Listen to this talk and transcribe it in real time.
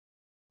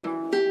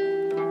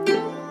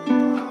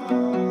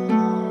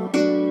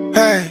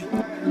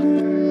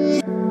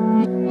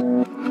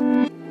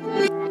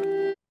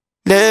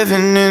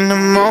Living in the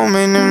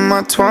moment in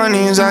my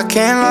 20s, I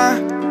can't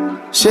lie.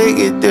 Shit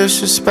get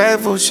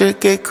disrespectful, shit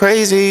get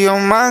crazy, oh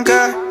my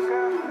god.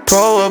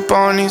 Pull up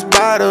on these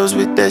bottles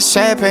with that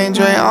champagne,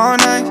 drink all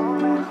night.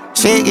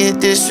 Shit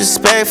get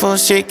disrespectful,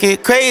 shit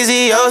get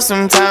crazy, oh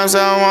sometimes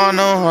I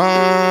wanna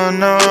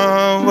run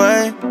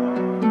away,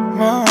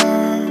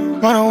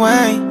 run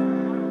away.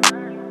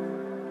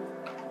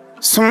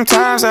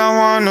 Sometimes I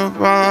wanna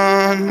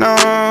run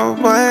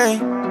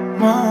away,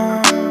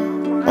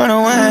 run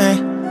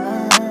away.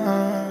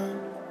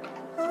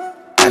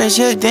 I done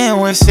checked in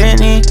with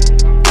Sydney,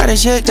 I done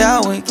checked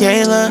out with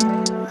Kayla.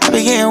 I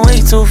be getting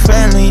way too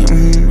friendly,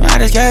 I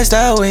just cashed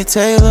out with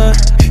Taylor.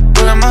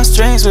 Pulling my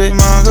strings with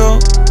Margot,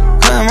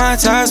 cutting my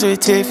ties with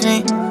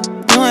Tiffany.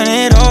 Doing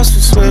it all so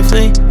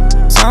swiftly,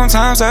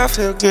 sometimes I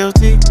feel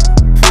guilty.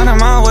 Finding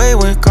my way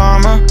with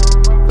karma,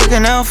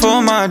 looking out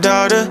for my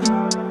daughter.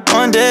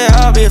 One day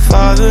I'll be a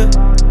father.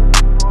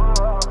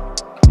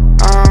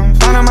 I'm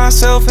finding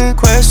myself in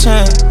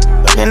question,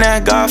 looking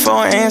at God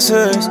for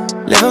answers.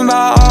 Living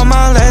by all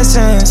my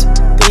lessons,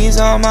 these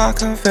are my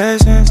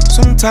confessions.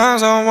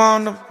 Sometimes I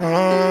wanna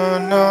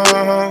run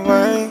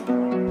away,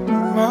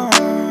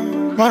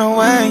 run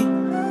away.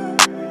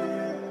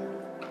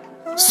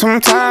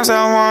 Sometimes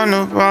I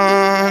wanna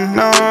run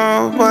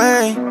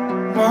away,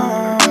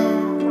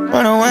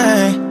 run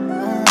away.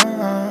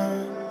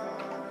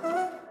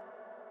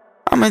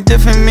 I'm a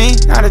different me,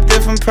 not a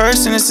different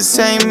person, it's the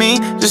same me,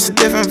 just a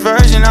different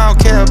version. I don't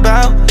care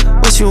about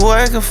what you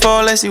working for,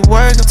 unless you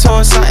working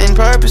towards something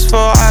purposeful.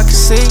 I can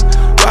see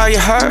while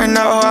you're hurting,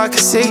 no, I can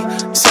see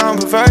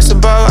something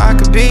reversible. I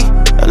could be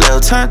a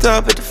little turned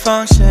up at the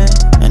function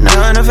and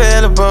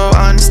unavailable,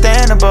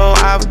 understandable.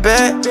 I would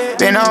bet,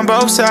 been on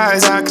both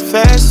sides, I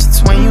confess.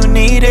 It's when you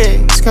need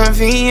it, it's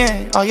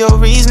convenient. All your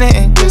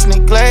reasoning gets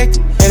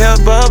neglected. Hit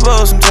up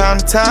bubbles from time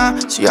to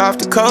time. She off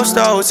the coast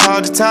though, it's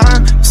all the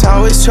time. It's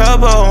always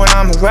trouble when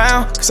I'm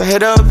around, cause I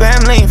hit up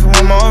family for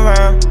one more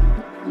round.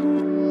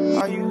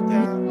 Are you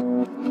down?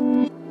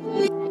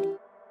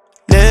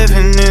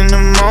 Living in the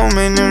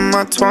moment in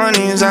my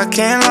 20s, I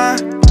can't lie.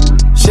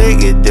 Shit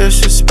get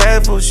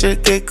disrespectful,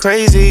 shit get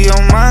crazy,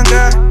 oh my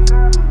god.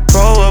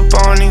 Roll up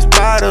on these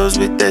bottles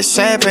with that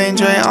champagne,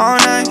 drink all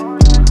night.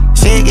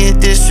 Shit get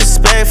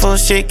disrespectful,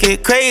 shit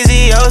get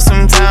crazy, oh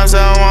sometimes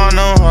I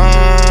wanna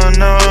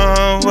run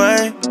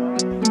away.